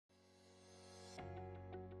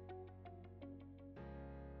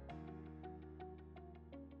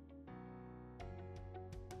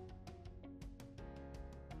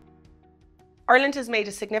Ireland has made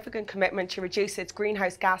a significant commitment to reduce its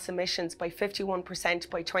greenhouse gas emissions by 51%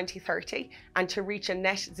 by 2030 and to reach a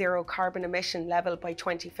net zero carbon emission level by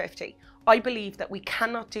 2050. I believe that we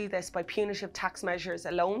cannot do this by punitive tax measures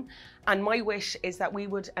alone, and my wish is that we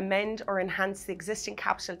would amend or enhance the existing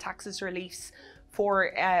capital taxes reliefs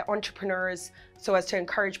for entrepreneurs so as to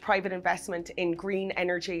encourage private investment in green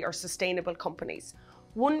energy or sustainable companies.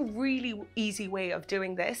 One really easy way of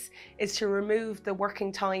doing this is to remove the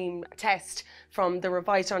working time test from the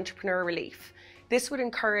revised entrepreneur relief. This would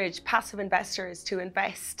encourage passive investors to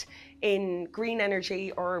invest in green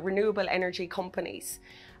energy or renewable energy companies.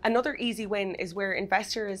 Another easy win is where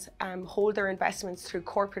investors hold their investments through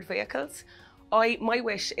corporate vehicles. My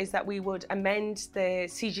wish is that we would amend the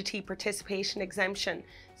CGT participation exemption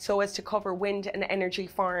so as to cover wind and energy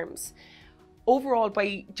farms. Overall,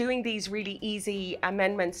 by doing these really easy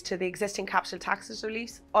amendments to the existing capital taxes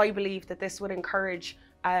reliefs, I believe that this would encourage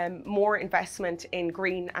more investment in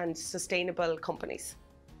green and sustainable companies.